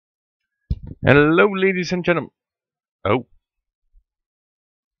Hello, ladies and gentlemen. Oh.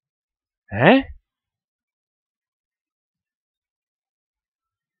 Huh?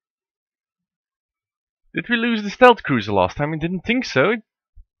 Did we lose the stealth cruiser last time? I didn't think so.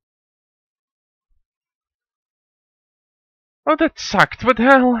 Oh, that sucked. What the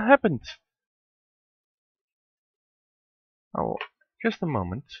hell happened? Oh, just a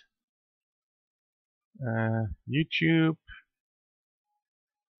moment. YouTube.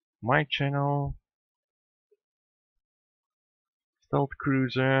 My channel. Stealth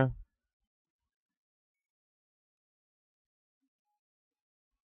cruiser.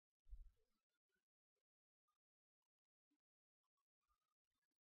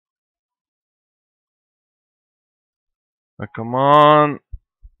 Oh, come on.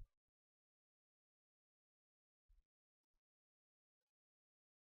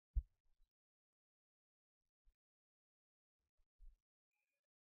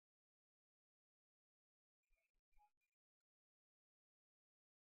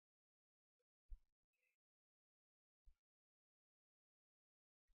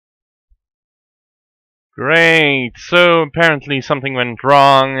 Great. So apparently something went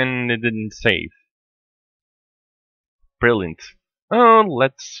wrong and it didn't save. Brilliant. Oh,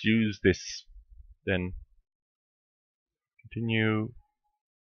 let's use this then. Continue.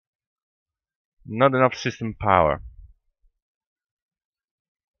 Not enough system power.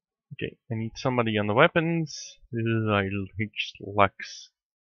 Okay, I need somebody on the weapons. I'll reach Lux.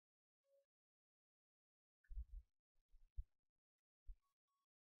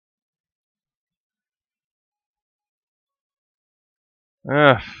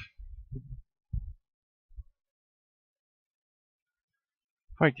 Ugh.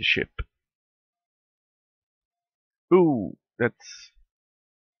 Fight the ship. Ooh, that's...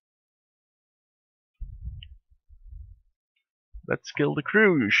 Let's kill the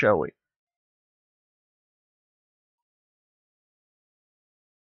crew, shall we?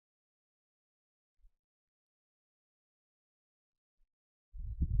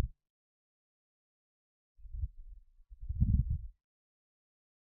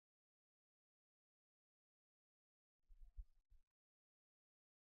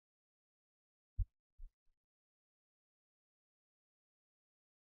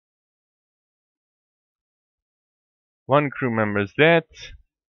 One crew member is dead.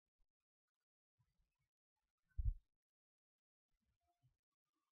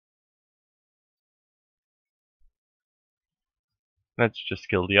 Let's just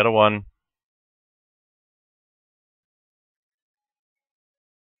kill the other one.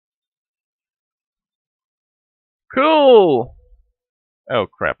 Cool! Oh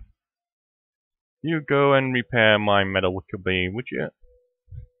crap. You go and repair my metal bay, would you?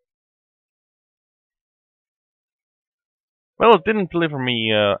 Well, it didn't deliver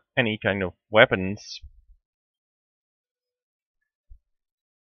me any kind of weapons.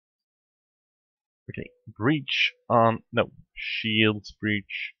 Okay, breach on... No, shields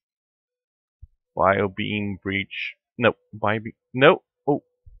breach. Bio beam breach. No, bio beam... No! Oh!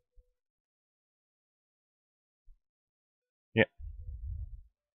 Yeah.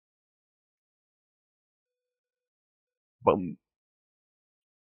 Boom.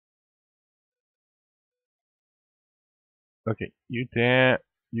 Okay, you there,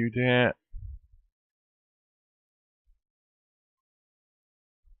 you there.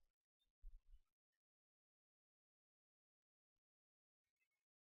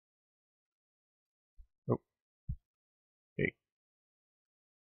 Oh, okay.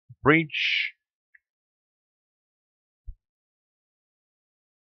 Breach.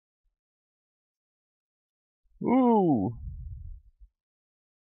 Ooh!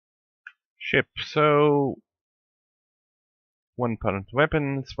 Ship, so... One power to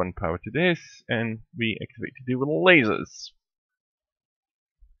weapons, one power to this, and we activate the dual lasers.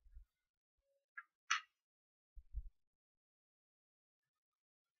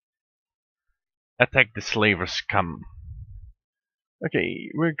 Attack the slaver scum.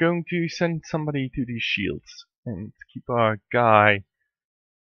 Okay, we're going to send somebody to these shields and keep our guy.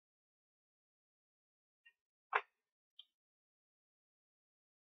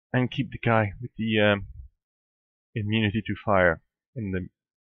 And keep the guy with the immunity to fire in the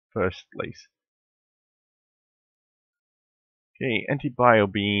first place. Okay, anti-bio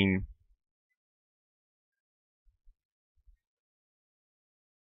beam.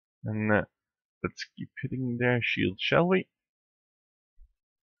 And let's keep hitting their shield, shall we?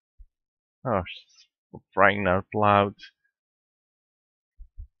 Oh, for crying out loud.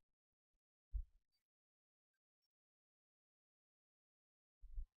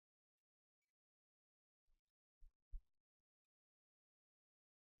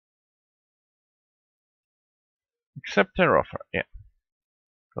 Accept their offer, yeah.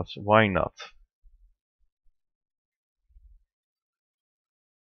 Because why not?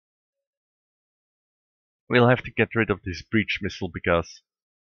 We'll have to get rid of this breach missile because...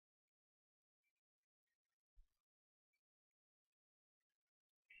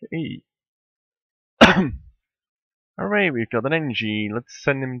 Hey. Alright, we've got an NG. Let's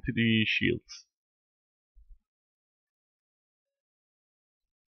send him to the shields.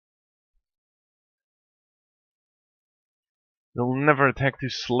 They'll never attack the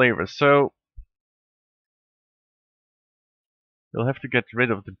slaver, so... we'll have to get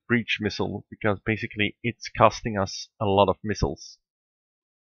rid of the breach missile, because basically it's costing us a lot of missiles.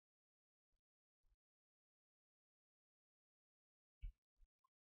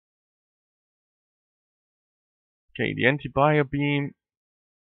 Okay, the anti-bio beam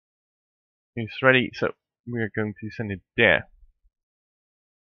is ready, so we're going to send it there.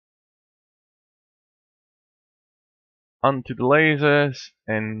 Onto the lasers,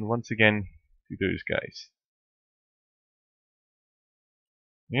 and once again to those guys.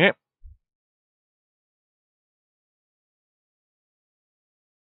 Yep.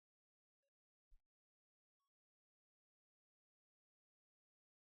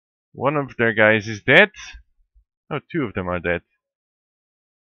 One of their guys is dead. Oh, two of them are dead.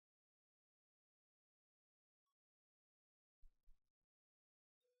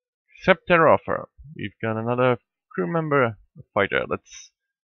 Accept their offer. We've got another crew member, a fighter. Let's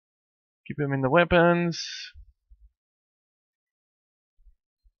keep him in the weapons.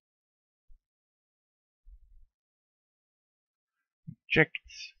 Reject,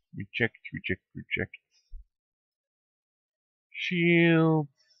 reject, reject, reject. Shield.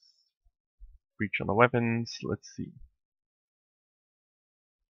 Breach on the weapons. Let's see.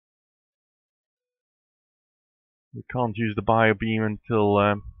 We can't use the bio beam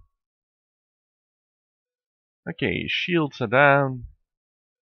until... okay, shields are down.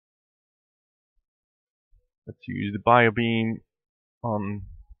 Let's use the bio beam on...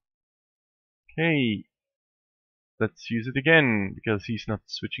 okay. Let's use it again, because he's not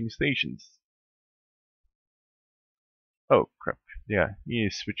switching stations. Oh, crap. Yeah, he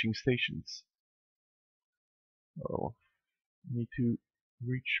is switching stations. Oh, I need to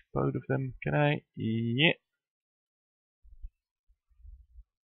reach both of them. Can I? Yeah.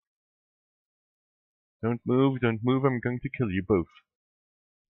 Don't move, I'm going to kill you both.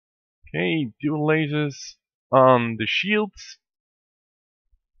 Okay, dual lasers on the shields.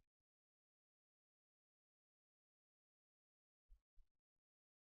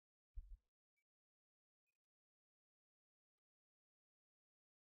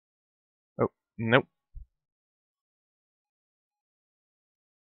 Oh, nope.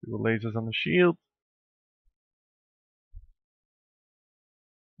 Dual lasers on the shield.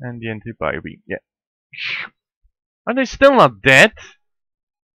 And the anti-bio beam, yeah. Are they still not dead?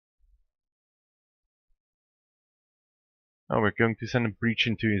 Oh, we're going to send a breach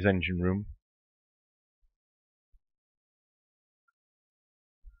into his engine room.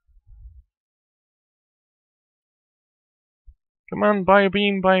 Come on, bio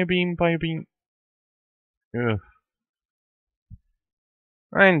beam, bio beam, bio beam. Ugh.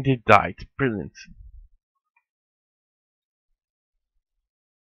 And he died. Brilliant.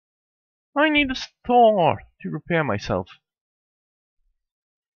 I need a store to repair myself.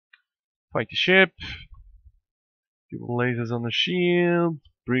 Fight the ship. Dual lasers on the shield.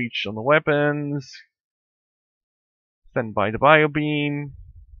 Breach on the weapons. Stand by the bio beam.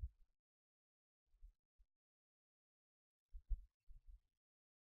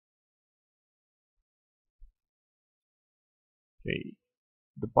 Okay,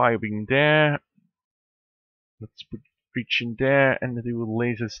 the bio beam there. Let's put breach in there, and the dual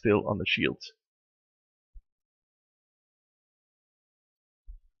laser still on the shield.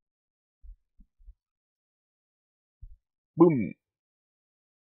 Boom.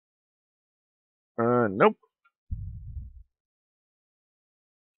 Nope.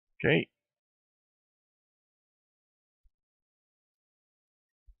 Okay.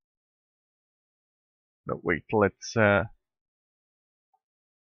 No, wait. Let's.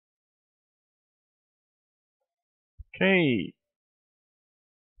 Okay.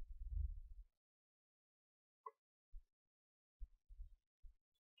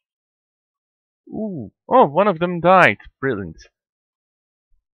 Ooh. Oh, one of them died. Brilliant.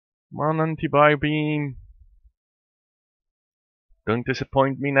 Come on, anti-bio beam. Don't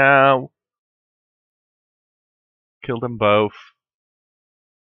disappoint me now. Kill them both.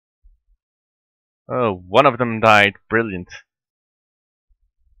 Oh, one of them died. Brilliant.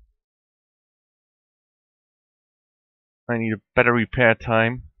 I need a better repair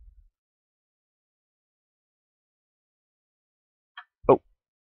time.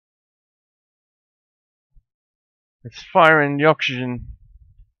 Let's fire in the oxygen.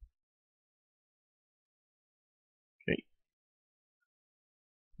 Okay.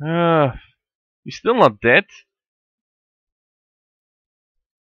 He's still not dead.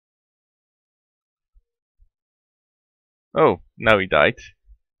 Oh, now he died.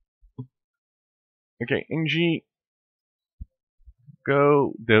 Okay, NG,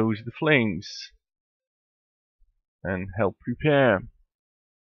 go douse the flames. And help prepare.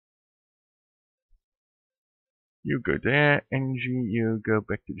 You go there, NG, you go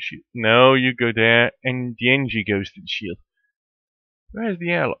back to the shield. No, you go there, and the NG goes to the shield. Where's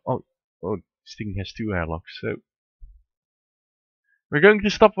the airlock? Oh, this thing has 2 airlocks, so... We're going to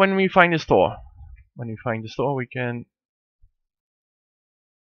stop when we find the store. When we find the store, we can...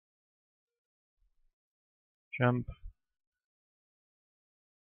 jump.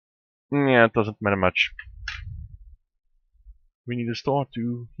 Yeah, it doesn't matter much. We need a store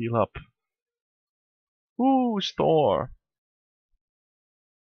to heal up. Ooh, store!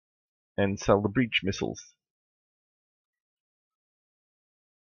 And sell the breach missiles.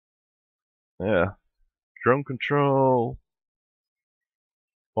 Yeah. Drone control.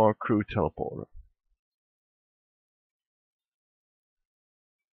 Or crew teleporter.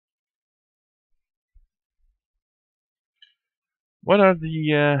 What are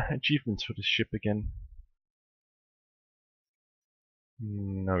the achievements for this ship again?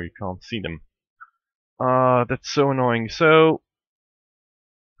 No, you can't see them. That's so annoying. So,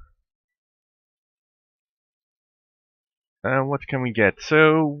 what can we get?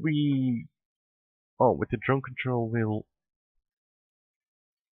 So, with the drone control, we'll...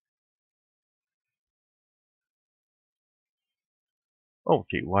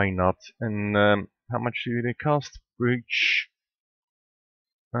 Okay, why not? And, how much do they cost? Bridge...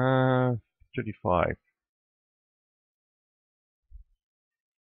 35.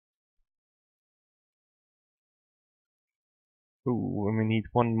 Ooh, and we need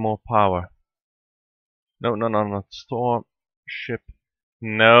 1 more power. No, not store. Ship.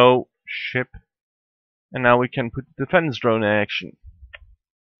 No, ship. And now we can put the defense drone in action.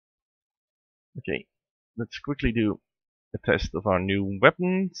 Okay, let's quickly do a test of our new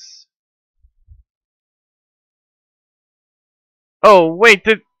weapons. Oh, wait,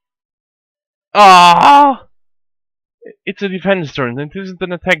 Ah! It's a defense drone, it isn't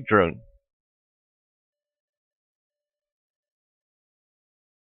an attack drone.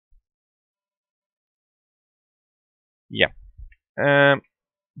 Yeah.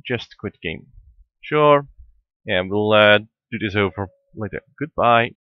 Just quit game. Sure. Yeah, we'll do this over later. Goodbye.